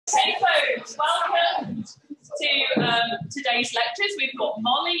welcome to today's lectures. We've got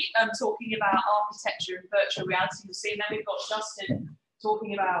Molly talking about architecture and virtual reality. You'll see, and then we've got Justin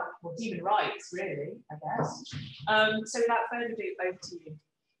talking about human rights, really, I guess. So without further ado, over to you.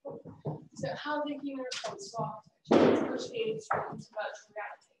 So how the human response to architecture is pushing the industry into virtual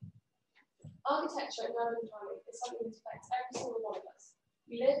reality. Architecture in urban planning is something that affects every single one of us.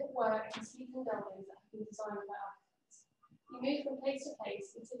 We live, work, and sleep in buildings that have been designed by architects. We move from place to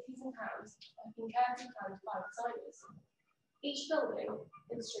place in cities and towns that have been carefully planned by designers. Each building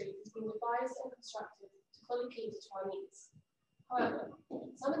in the street has been devised and constructed to fully cater to our needs. However,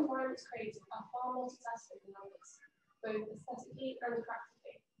 some environments created are far more successful than others, both aesthetically and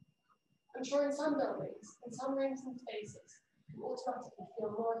practically. I'm sure in some buildings, in some rooms and spaces, you automatically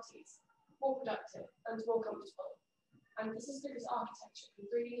feel more at ease, more productive, and more comfortable. And this is because architecture can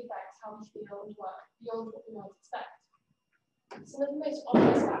really affect how we feel and work beyond what we might expect. Some of the most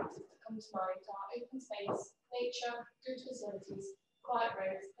obvious factors that come to mind are open space, nature, good facilities, quiet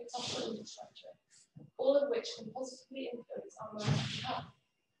roads, accessible infrastructure, all of which can positively influence our mental health.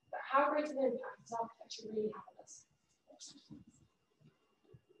 But how great an impact does architecture really have on us?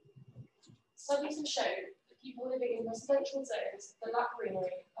 Studies have shown that people living in residential zones that lack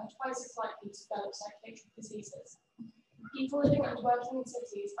greenery are twice as likely to develop psychiatric diseases. People living and working in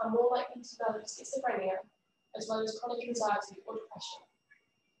cities are more likely to develop schizophrenia, as well as chronic anxiety or depression.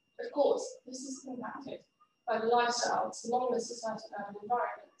 Of course, this is impacted by the lifestyle synonymous to certain urban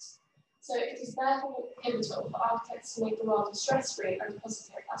environments. So it is therefore pivotal for architects to make the world as stress-free and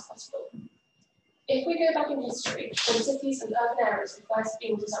positive as possible. If we go back in history, when cities and urban areas were first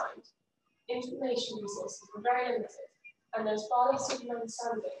being designed, information resources were very limited, and there was far less of an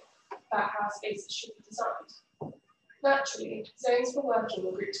understanding about how spaces should be designed. Naturally, zones for working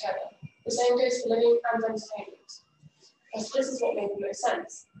were grouped together. The same goes for living and entertainment. As this is what made the most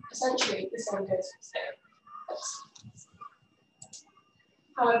sense. Essentially, the same goes for staying.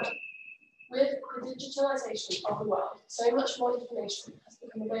 However, with the digitalization of the world, so much more information has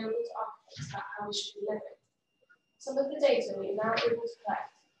become available to architects about how we should be living. Some of the data we are now able to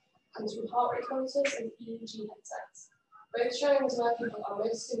collect comes from heart rate monitors and EEG headsets, both showing us where people are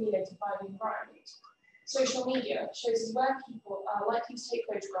most stimulated by the environment. Social media shows us where people are likely to take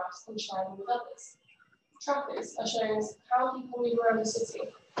photographs and share them with others. Trackers are showing us how people move around the city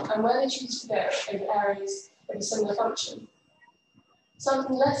and where they choose to go over areas of a similar function.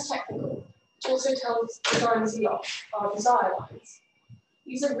 Something less technical, which also tells designers a lot, are desire lines.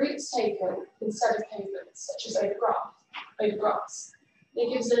 These are routes taken instead of pavements, such as over grass. They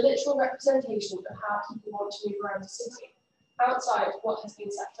give us a literal representation of how people want to move around the city, outside what has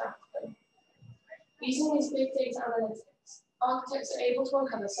been set down for them. Using these big data analytics, architects are able to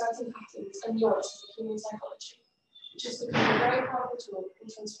uncover certain patterns and nuances of human psychology, which has become a very powerful tool in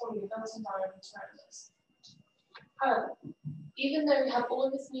transforming the built environment around us. However, even though we have all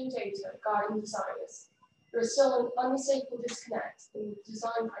of this new data guiding designers, there is still an unmistakable disconnect in the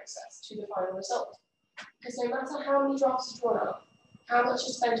design process to the final result. Because no matter how many drafts are drawn up, how much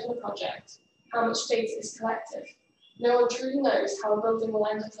is spent on a project, how much data is collected, no one truly knows how a building will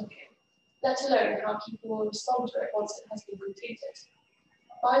end up looking, let alone how people will respond to it once it has been completed.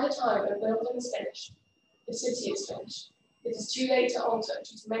 By the time a building is finished, the city is finished. It is too late to alter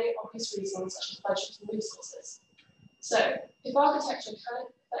due to many obvious reasons such as budget and resources. So, if architecture can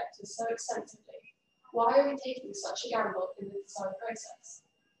affect us so extensively, why are we taking such a gamble in the design process?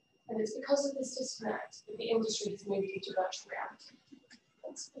 And it's because of this disconnect that the industry has moved into virtual reality.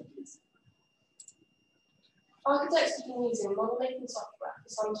 Architects have been using model-making software for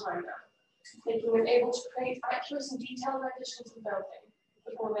some time now, making them able to create accurate and detailed renditions of the building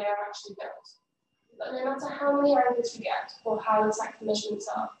before they are actually built. But no matter how many angles we get or how exact the measurements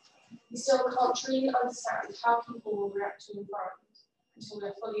are, we still can't truly understand how people will react to an environment until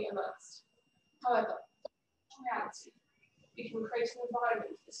they're fully immersed. However, in reality, we can create an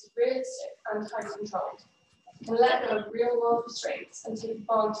environment that is realistic and highly controlled, and let go of real-world restraints and take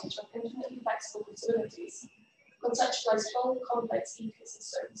advantage of infinitely flexible possibilities, conceptualize full, complex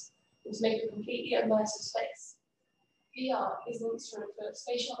ecosystems, and to make a completely immersive space. VR is an instrument for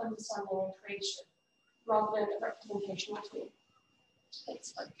spatial understanding and creation, rather than a representational tool.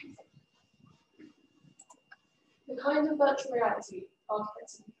 The kind of virtual reality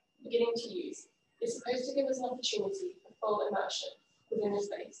architects are beginning to use is supposed to give us an opportunity for full immersion within the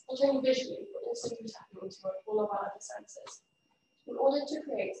space, not only visually, but also through tapping into all of our other senses. In order to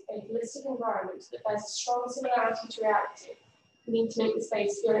create a holistic environment that bears a strong similarity to reality, we need to make the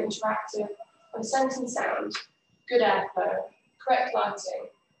space feel interactive, have sense and sound, good airflow, correct lighting,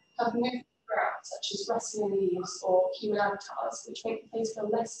 have movement throughout, such as rustling leaves or human avatars, which make the place feel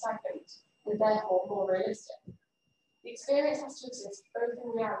less stagnant and therefore more realistic. The experience has to exist both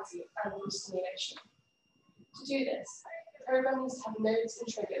in reality and in simulation. To do this, the program needs to have nodes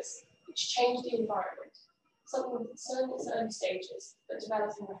and triggers which change the environment, something that's still in its early stages but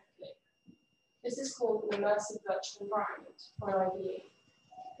developing rapidly. This is called an immersive virtual environment, or IVE.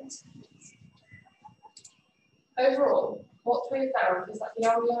 Overall, what we have found is that the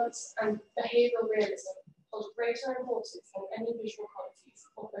ambience and behavioural realism hold greater importance than any visual qualities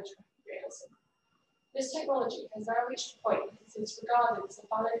or photographic realism. This technology has now reached a point that it is regarded as a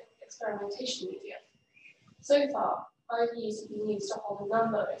valid experimentation medium. So far, IVEs have been used to hold a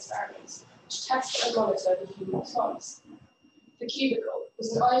number of experiments to test and monitor the human response. The cubicle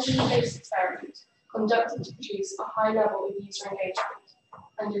was an IVE-based experiment conducted to produce a high level of user engagement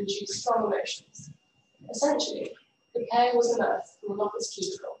and induce strong emotions. Essentially, the pair was immersed in an office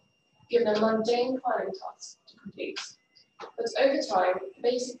cubicle, given a mundane filing task to complete. But over time, the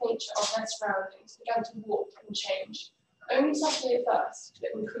basic nature of their surroundings began to warp and change, only subtly at first,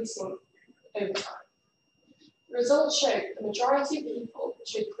 but increasing over time. The results showed that the majority of people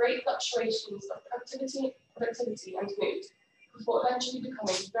showed great fluctuations of productivity and mood, before eventually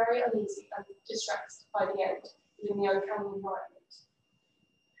becoming very uneasy and distressed by the end within the uncanny environment.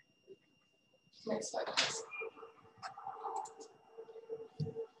 Next slide, please.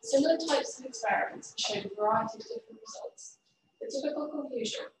 Similar types of experiments showed a variety of different results. The typical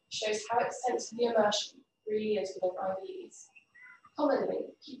conclusion shows how extensive the immersion really is within IVEs.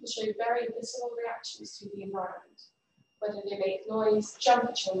 Commonly, people show very visceral reactions to the environment, whether they make noise, jump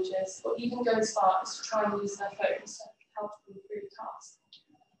at changes, or even go as far as to try and use their phones to help them improve tasks.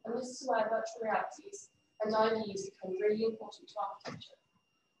 And this is where virtual realities and IVEs become really important to architecture.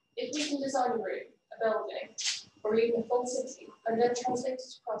 If we can design a room, a building, or even a full city, and then translate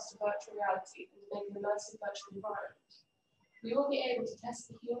it across to virtual reality and make an immersive virtual environment, we will be able to test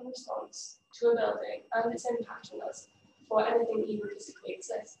the human response to a building and its impact on us before anything even physically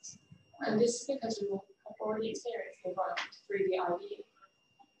exists. And this is because we will have already experienced the environment through the IVE.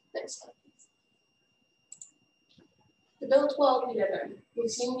 Next slide, please. The built world we live in will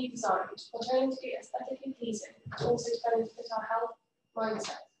soon be designed not only to be aesthetically pleasing, but also to benefit our health,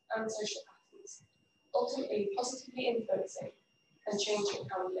 mindset, and social patterns, ultimately positively influencing and changing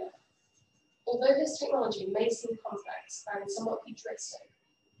how we live. Although this technology may seem complex and somewhat futuristic,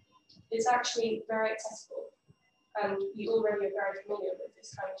 it's actually very accessible, and we already are very familiar with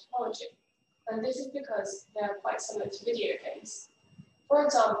this kind of technology. And this is because they are quite similar to video games. For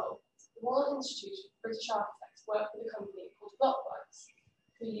example, the Royal Institute of British Architects worked with a company called Blockworks,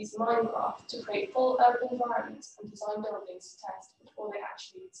 who use Minecraft to create full urban environments and design buildings to test before they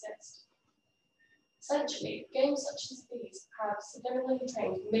actually exist. Essentially, games such as these have subliminally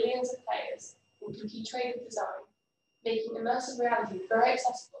trained millions of players in computer-aided design, making immersive reality very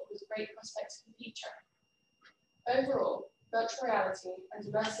accessible with great prospects for the future. Overall, virtual reality and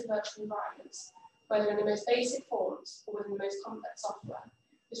immersive virtual environments, whether in the most basic forms or within the most complex software,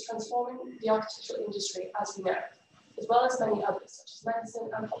 is transforming the architectural industry as we know it, as well as many others such as medicine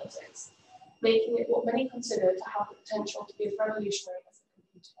and politics, making it what many consider to have the potential to be as revolutionary as the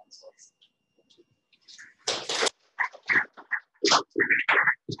computer consoles.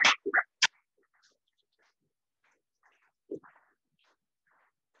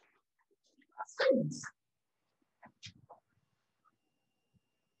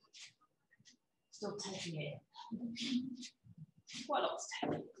 Still taking it. Quite a lot to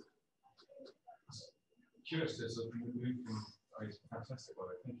take. Curious to sort of move from, fantastic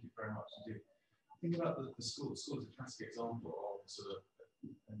work, thank you very much indeed. Think about the school. The school is a classic example of sort of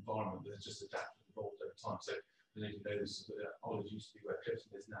environment that's just adapted and evolved over time. So you know this college used to be where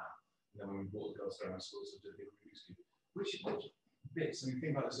Clifton is now. And then when we brought the girls around our schools, so did a big Rubik's Cube. Which bits, I mean,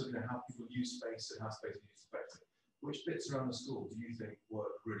 think about this, sort of, how people use space and how space is used effectively. Which bits around the school do you think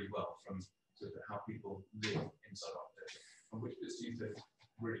work really well from sort of how people live inside architecture? And which bits do you think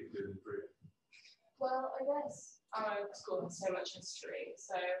really could improve? Well, I guess our school has so much history,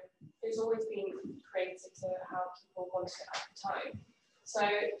 so it's always been created to how people wanted it at the time. So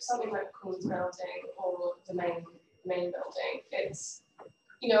something like the Queen's Building or the main building, it's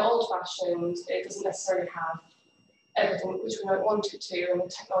old-fashioned. It doesn't necessarily have everything which we might want it to, and the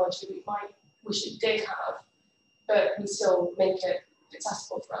technology we might wish it did have, but we still make it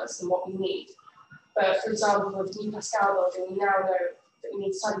accessible for us and what we need. But for example, with the new Pascal building, we now know that we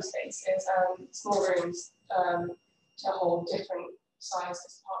need study spaces and small rooms to hold different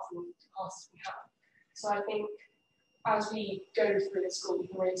sizes apart from the classes we have. So I think as we go through the school, we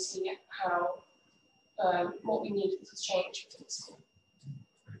can really see how what we need has changed within the school.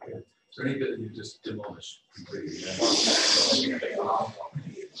 Okay. So any bit that you just demolished completely?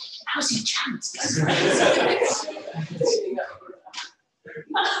 now's your chance.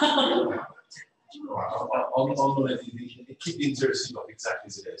 On the keep the interior seat block exactly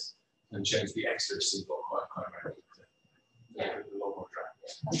as it is and change the exterior seat block quite radically. Yeah, a lot more track.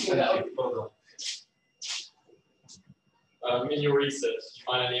 In your research, did you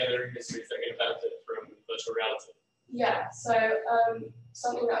find any other industries that can benefit from virtual reality? Yeah, so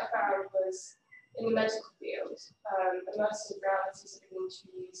something that I found was in the medical field, immersive realities have been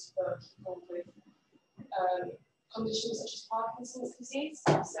introduced for people with conditions such as Parkinson's disease.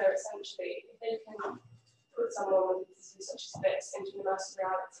 So essentially, if they can put someone with a disease such as this into an immersive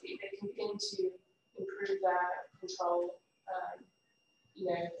reality, they can begin to improve their control,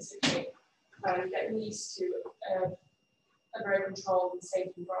 physically, and get used to a very controlled and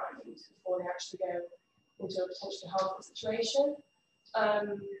safe environment before they actually go into a potentially harmful situation.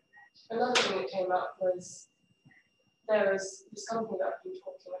 Another thing that came up was there was this company that I've been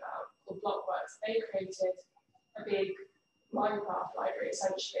talking about called Blockworks. They created a big Minecraft library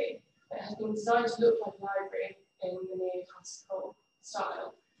essentially that has been designed to look like a library in the neoclassical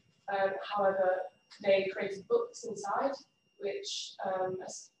style. However, they created books inside, which are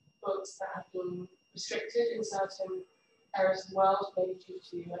books that have been restricted in certain areas of the world, maybe due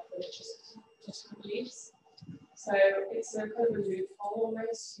to religious political beliefs. So it's a kind of a loophole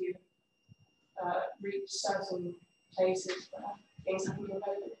almost to reach certain places where things haven't been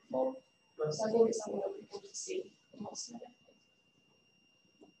available before. So I think it's something that we want to see in what's in it.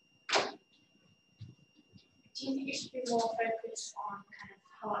 Do you think it should be more focused on kind of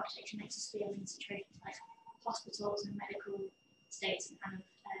how architecture makes us feel in situations like hospitals and medical states and kind of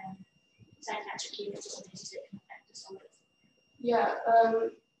psychiatric units or things that can affect us all? Yeah,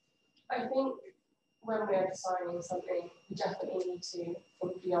 I think when we're designing something, we definitely need to think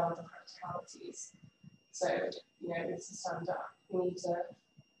beyond the practicalities. So, it's a stand up. We need to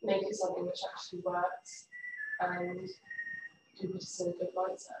make it something which actually works and can put us in a good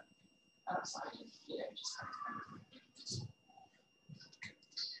mindset outside of, just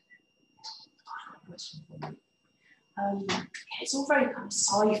practicalities. It's all very kind of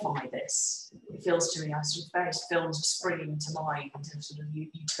sci-fi, this. It feels to me as sort of various films are springing to mind of sort of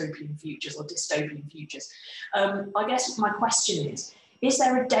utopian futures or dystopian futures. I guess my question is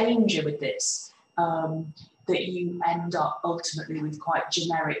there a danger with this that you end up ultimately with quite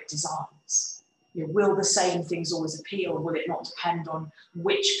generic designs? Will the same things always appeal? Will it not depend on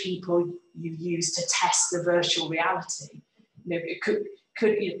which people you use to test the virtual reality? It could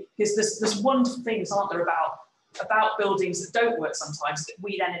because there's wonderful things, aren't there, about buildings that don't work sometimes, that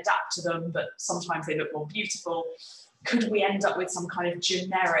we then adapt to them, but sometimes they look more beautiful. Could we end up with some kind of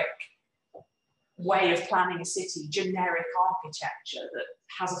generic way of planning a city, generic architecture that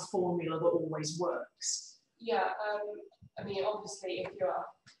has a formula that always works? Yeah, obviously, if you are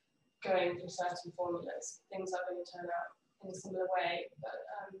going through certain formulas, things are going to turn out in a similar way, but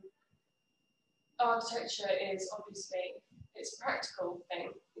architecture is obviously, it's a practical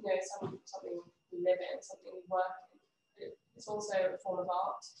thing, it's something we live in, something we work in. It's also a form of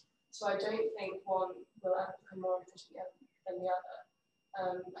art, so I don't think one will ever become more efficient than the other.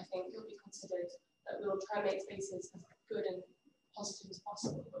 I think it will be considered that we will try and make spaces as good and positive as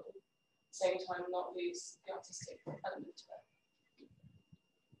possible, but at the same time not lose the artistic element to it.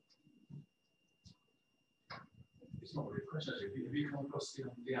 It's not really a question, actually. Have you come across the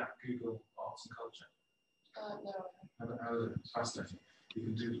app Google Arts and Culture? No. It's fascinating. You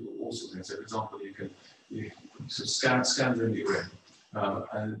can do all sorts of things. So, for example, you sort of scan the room that you're in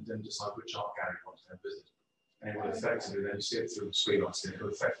and then decide which art gallery you want to visit. And it will effectively, then you see it through the screen on screen, it will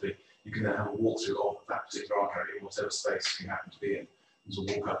effectively, you can then have a walkthrough of that particular art gallery in whatever space you happen to be in. And so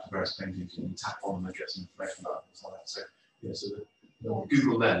walk up to various paintings and tap on them and get some information about them, things like that. So, so the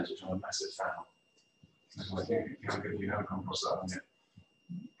Google Lens, which I'm a massive fan of. I think you haven't come across that one yet.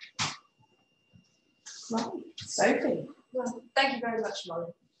 Right, Sophie. Well, thank you very much,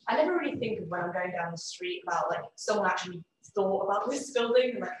 Molly. I never really think of when I'm going down the street about someone actually thought about this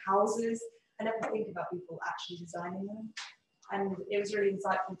building and houses. I never think about people actually designing them. And it was really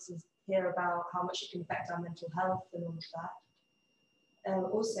insightful to hear about how much it can affect our mental health and all of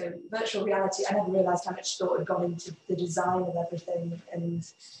that. Also, virtual reality, I never realised how much thought had gone into the design of everything and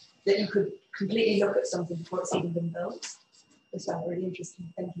that you could completely look at something before it's even been built. It's really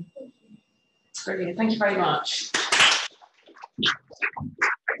interesting. Thank you. Brilliant. Thank you very much.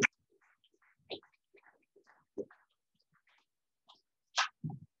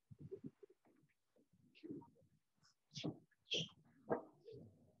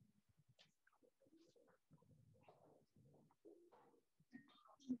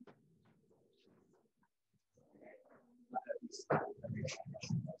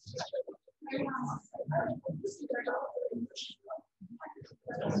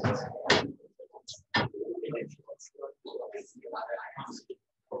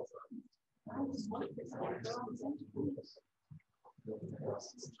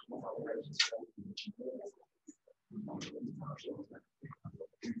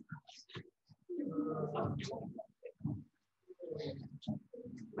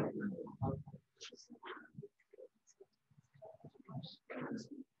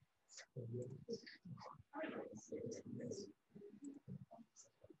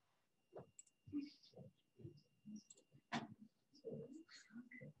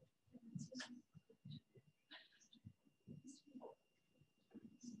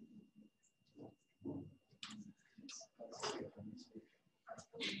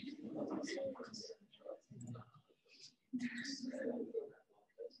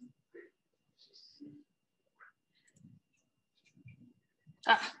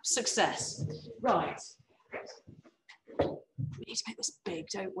 Ah, success. Right. We need to make this big,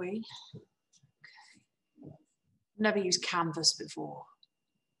 don't we? Okay. Never used Canvas before.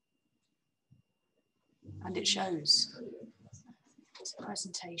 And it shows. It's a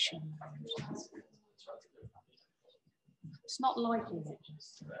presentation. It's not liking it.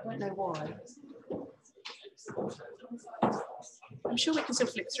 I don't know why. I'm sure we can still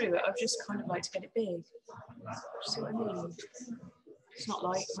flick through it. I'd just kind of like to get it big. See what I mean? It's not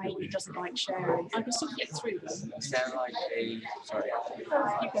like maybe it doesn't like sharing. I can still flick through them. Is there like a, sorry.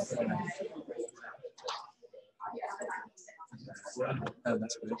 You go for it. Oh,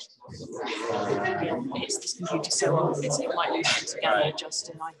 that's good. It's this computer so old, it might lose it together,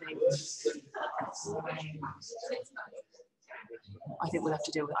 Justin, I think. I think we'll have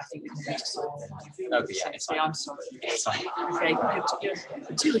to deal with it. I think the computer solved. Okay, yeah, it's fine. I'm sorry. It's fine. Okay,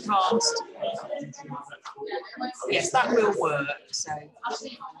 you're too advanced. Yes, that will work. So,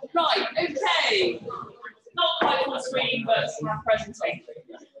 right, okay. Not quite on screen, but presentation.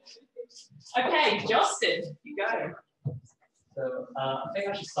 Okay, Justin, you go. So I think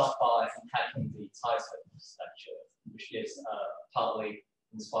I should start by unpacking the title of this lecture, which is partly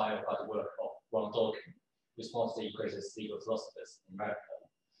inspired by the work of Ron Dawkins, who's one of the greatest legal philosophers in America.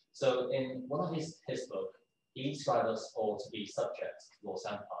 So in one of his books, he described us all to be subjects to Law's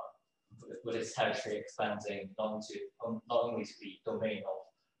empire, with its territory expanding not only to the domain of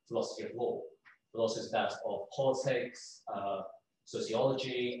philosophy of law, but also to that of politics,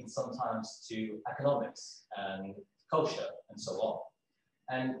 sociology, and sometimes to economics and culture, and so on.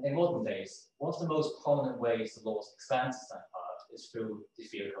 And in modern days, one of the most prominent ways the law expands its empire is through the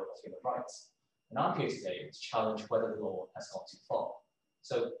field of human rights. And I'm here today to challenge whether the law has gone too far.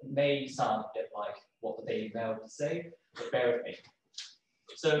 So it may sound a bit like what the Daily Mail would say, but bear with me.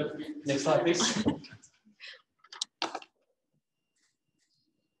 So next slide, please.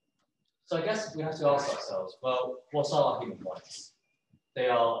 So I guess we have to ask ourselves, well, what are human rights? They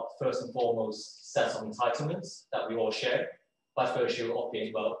are first and foremost sets of entitlements that we all share by virtue of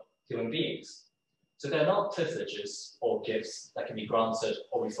being, well, human beings. So they're not privileges or gifts that can be granted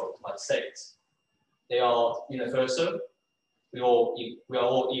or revoked by the state. They are universal. We are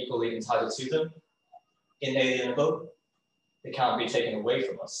all equally entitled to them, inalienable. They can't be taken away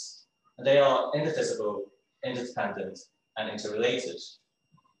from us. And they are indivisible, interdependent, and interrelated.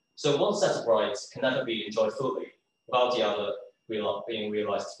 So one set of rights can never be enjoyed fully without the other being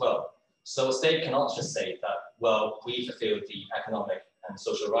realized as well. So a state cannot just say that, well, we fulfilled the economic and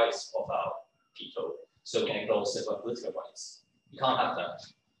social rights of our people, so can ignore civil and political rights. You can't have that.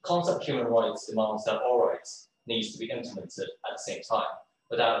 Concept of human rights demands that all rights needs to be implemented at the same time,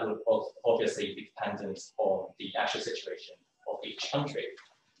 but that would obviously be dependent on the actual situation of each country.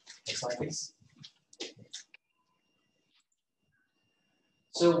 Next slide, please.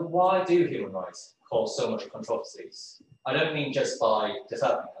 So why do human rights cause so much controversies? I don't mean just by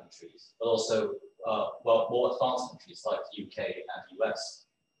developing countries, but also well, more advanced countries like the UK and the US.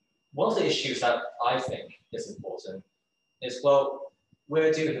 One of the issues that I think is important is, well,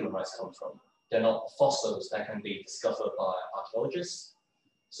 where do human rights come from? They're not fossils that can be discovered by archaeologists.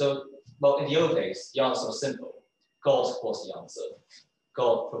 So, well, in the old days, the answer was simple. God was the answer.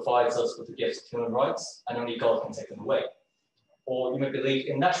 God provides us with the gift of human rights, and only God can take them away. Or you may believe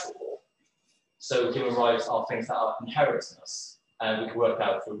in natural law. So human rights are things that are inherent in us, and we can work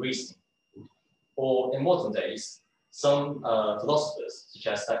out through reason. Or in modern days, some philosophers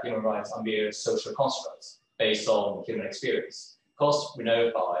suggest that human rights are mere social constructs based on human experience. Of course, we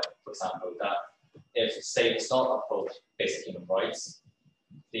know by, for example, that if the state does not uphold basic human rights,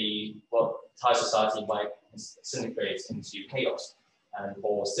 the entire society might disintegrate into chaos and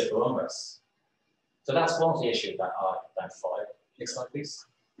or civil unrest. So that's one of the issues that I identified. Next slide, please.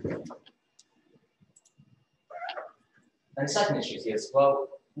 And the second issue is, well,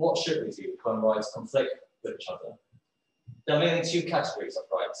 what should we do when rights conflict with each other? There are mainly two categories of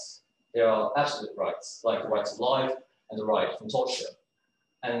rights. There are absolute rights, like the right to life and the right from torture.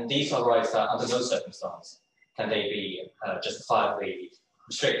 And these are rights that under no circumstance can they be justifiably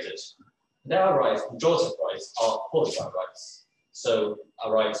restricted. There are rights, majority of rights are qualified rights. So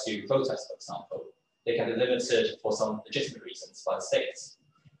a right to protest, for example, they can be limited for some legitimate reasons by the states.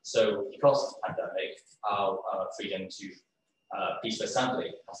 So because of the pandemic, our freedom to peaceful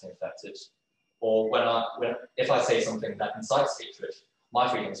assembly has been affected. Or if I say something that incites hatred, my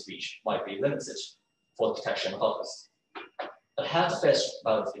freedom of speech might be limited for the protection of others. But how the fair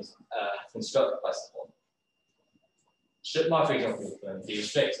balance has been struck by someone? Should my freedom of movement be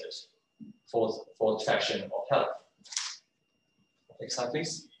restricted for the protection of health? Next slide,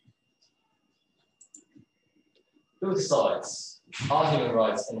 please. Who decides? Are human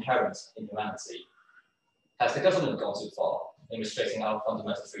rights inherent in humanity? Has the government gone too far in restricting our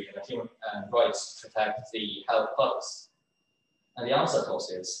fundamental freedom and human rights to protect the health of others? And the answer, of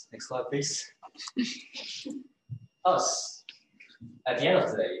course, is, next slide, please. Us. At the end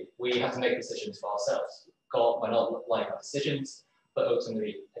of the day, we have to make decisions for ourselves. God might not like our decisions, but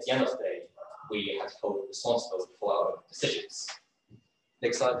ultimately, at the end of the day, we have to hold responsible for our decisions.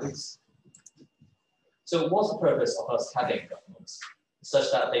 Next slide, please. So what's the purpose of us having governments?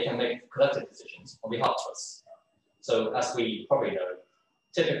 Such that they can make collective decisions on behalf of us. So as we probably know,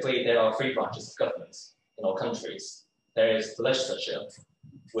 typically there are three branches of government in all countries. There is the legislature,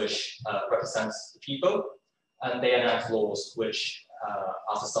 which represents the people, and they enact laws which,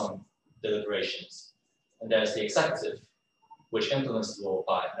 after some deliberations. And there's the executive, which implements the law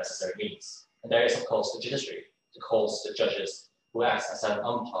by necessary means. And there is, of course, the judiciary, the courts, the judges, who act as an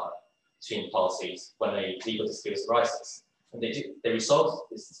umpire between parties when a legal dispute arises. And they resolve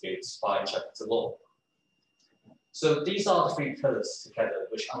these disputes by interpreting the law. So these are the three pillars together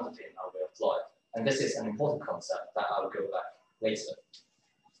which underpin our way of life. And this is an important concept that I will go back later.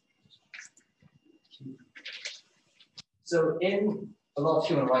 So in a lot of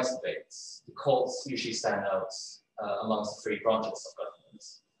human rights debates, the courts usually stand out amongst the three branches of government.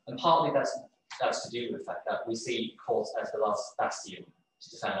 And partly that's to do with the fact that we see courts as the last bastion to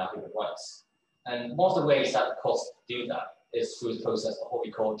defend our human rights. And one of the ways that the courts do that is through the process of what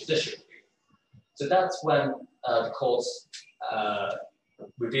we call judicial review. So that's when the courts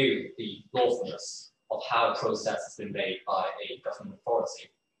review the lawfulness of how a process has been made by a government authority.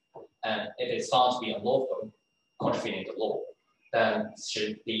 And if it's found to be unlawful, contravening the law, then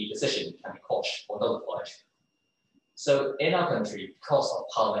the decision can be quashed or nullified. So in our country, because of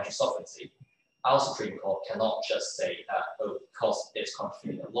parliamentary sovereignty, our Supreme Court cannot just say that, oh, because it's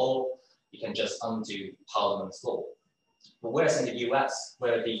contravening the law, you can just undo Parliament's law. But whereas in the US,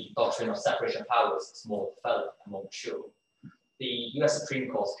 where the doctrine of separation of powers is more developed and more mature, the US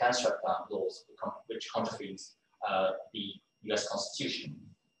Supreme Court can strike down laws which contravenes the US Constitution.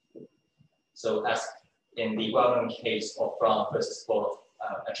 So as in the well-known case of Brown versus Board of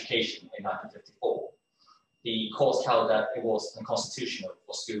Education in 1954, the court held that it was unconstitutional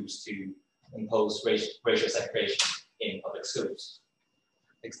for schools to impose racial segregation in public schools.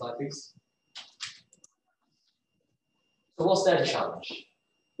 Next slide, please. So what's there to challenge?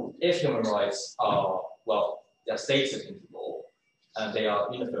 If human rights are, well, they're stated in the law and they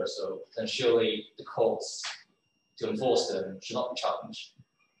are universal, then surely the courts to enforce them should not be challenged.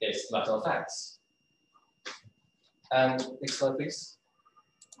 It's a matter of facts. And next slide, please.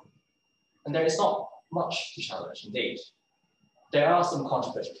 And there is not much to challenge, indeed. There are some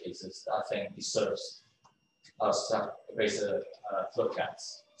controversial cases that I think deserves us to have a greater look at.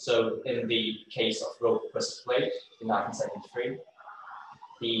 So in the case of Roe versus Wade in 1973,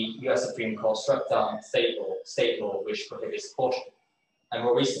 the US Supreme Court struck down state law which prohibits abortion. And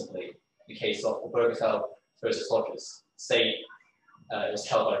more recently, the case of Obergefell versus Rogers, it was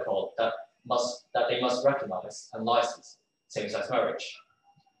held by the court that they must recognize and license same-sex marriage.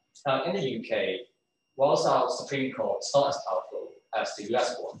 Now, in the UK, whilst our Supreme Court is not as powerful as the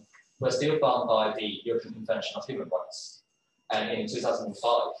US one, we're still bound by the European Convention of Human Rights. And in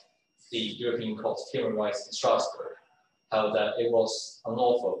 2005, the European Court of Human Rights in Strasbourg held that it was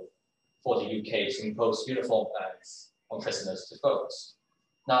unlawful for the UK to impose uniform bans on prisoners to vote.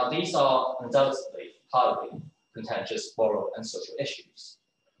 Now, these are undoubtedly highly contentious moral and social issues.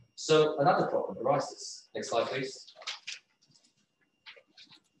 So another problem arises. Next slide, please.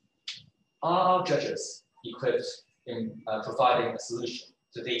 Are our judges equipped in providing a solution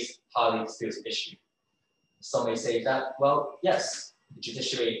to these highly disputed issues? Some may say that, well, yes, the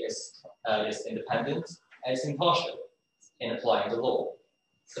judiciary is independent and it's impartial in applying the law.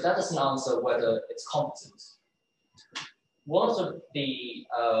 But that doesn't answer whether it's competent. one of the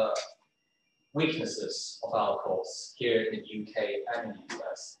weaknesses of our course here in the UK and in the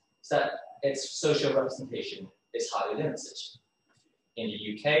US is that its social representation is highly limited. In the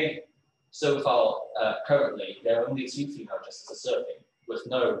UK, so far, currently, there are only 2 female justices serving, with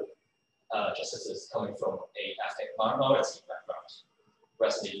no justices coming from an ethnic minority background.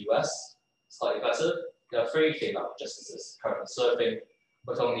 Whereas in the US, slightly better, there are 3 female justices currently serving,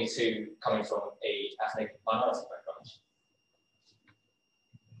 with only 2 coming from an ethnic minority background.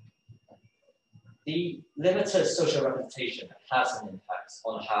 The limited social representation has an impact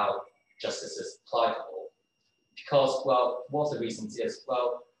on how justices apply the law. Because, well, one of the reasons is,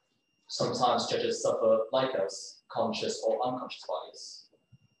 well, sometimes judges suffer, like us, conscious or unconscious bias.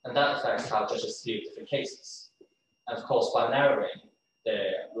 And that affects how judges view different cases. And of course, by narrowing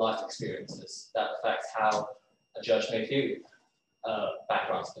their life experiences, that affects how a judge may view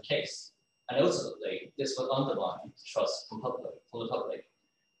backgrounds of the case. And ultimately, this will undermine trust from the public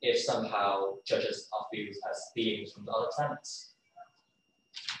if somehow judges are viewed as beings from the other planets.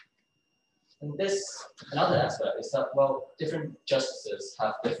 And another aspect is that, well, different justices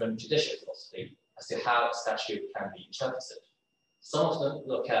have different judicial philosophy as to how a statute can be interpreted. Some of them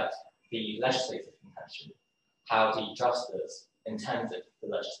look at the legislative intention, how the drafters intended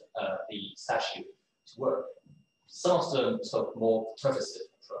the statute to work. Some of them took a more purposive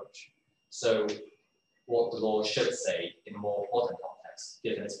approach. So what the law should say in a more modern context,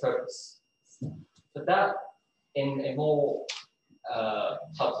 given its purpose. But that in a more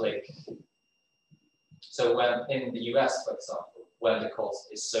public, so when in the US, for example, when the court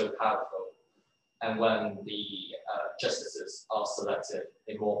is so powerful and when the justices are selected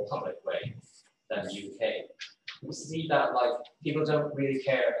in a more public way than the UK, we see that like people don't really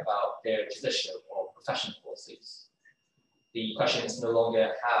care about their judicial or professional policies. The question is no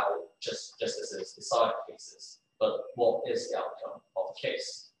longer how justices decide cases, but what is the outcome of the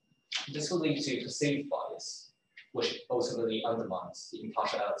case. This will lead to perceived bias, which ultimately undermines the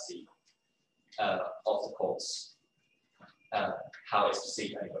impartiality of the courts, how it's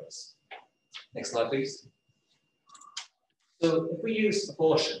perceived anyways. Next slide, please. So if we use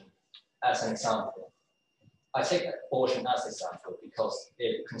abortion as an example, I take abortion as an example because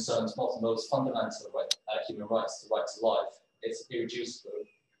it concerns one of the most fundamental human rights, the right to life. It's irreducible.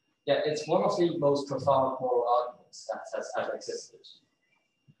 Yet it's one of the most profound moral arguments that has ever existed.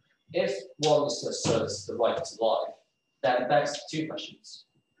 If one is to assert the right to life, then it begs 2 questions.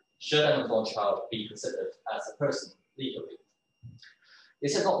 Should an unborn child be considered as a person legally?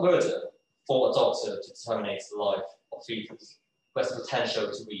 Is it not murder for a doctor to terminate the life of fetus who has the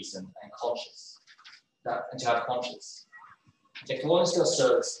potential to reason and to have conscience? If one is to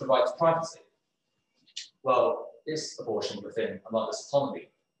assert the right to privacy, well, is abortion within a mother's autonomy?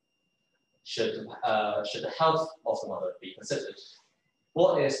 Should the health of the mother be considered?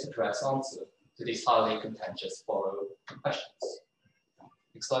 What is the correct answer to these highly contentious moral questions?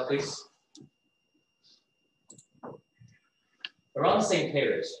 Next slide, please. Around the same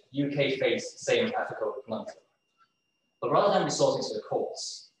period, UK faced the same ethical conundrum. But rather than resorting to the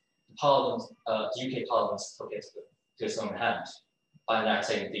courts, the UK Parliament took it to its own hand by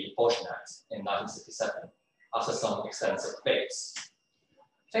enacting the Abortion Act in 1967 after some extensive debates.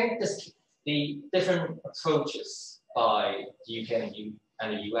 I think the different approaches by the UK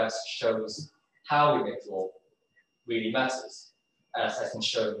and the US shows how we make law really matters, as has been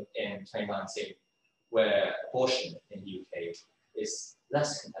shown in 2019, where abortion in the UK is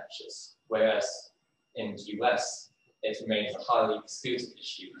less contentious, whereas in the US, it remains a highly disputed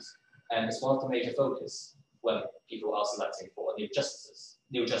issue, and it's one of the major focus when people are selecting for a new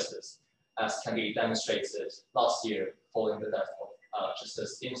justice, as can be demonstrated last year following the death of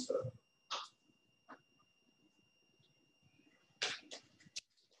Justice Ginsburg.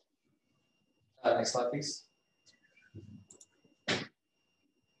 Next slide, please.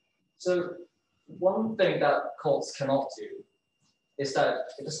 So one thing that courts cannot do is that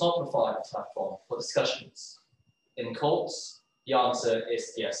it does not provide a platform for discussions. In courts, the answer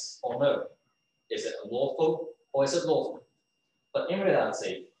is yes or no. Is it unlawful or is it lawful? But in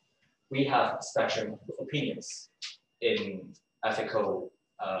reality, we have a spectrum of opinions in ethical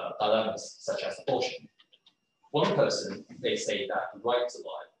dilemmas such as abortion. One person may say that the right to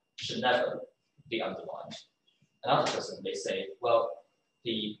life should never be undermined. Another person may say, well,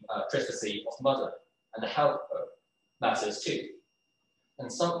 the privacy of the mother and the health of her matters too.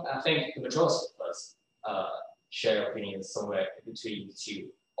 And I think the majority of us share opinions somewhere between the 2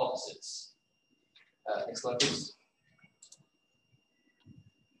 opposites. Next slide, please.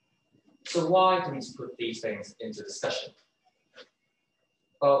 So why do we need to put these things into discussion?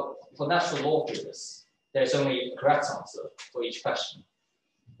 Well, for natural law theorists, there's only a correct answer for each question.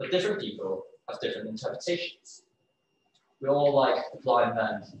 But different people have different interpretations. We all like the blind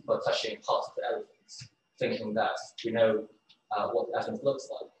man for touching parts of the elephant, thinking that we know what the elephant looks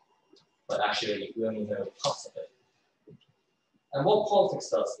like, but actually we only know parts of it. And what politics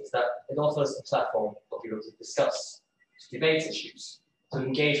does is that it offers a platform for people to discuss, to debate issues, to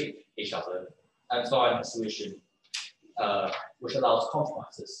engage with each other, and find a solution which allows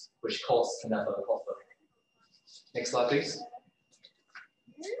compromises, which courts can never offer. Next slide, please.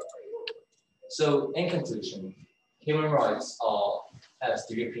 So, in conclusion, human rights are, as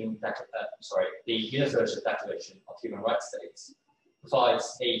the the Universal Declaration of Human Rights states,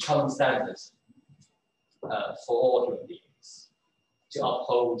 provides a common standard for all human beings to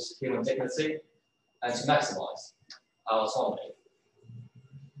uphold human dignity and to maximize our autonomy.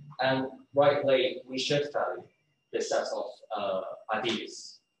 And rightly, we should value this set of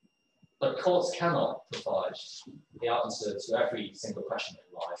ideas. But courts cannot provide the answer to every single question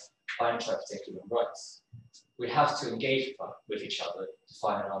in life by interpreting human rights. We have to engage with each other to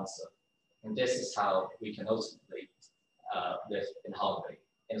find an answer. And this is how we can ultimately live in harmony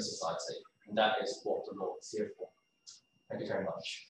in a society. And that is what the law is here for. Thank you very much.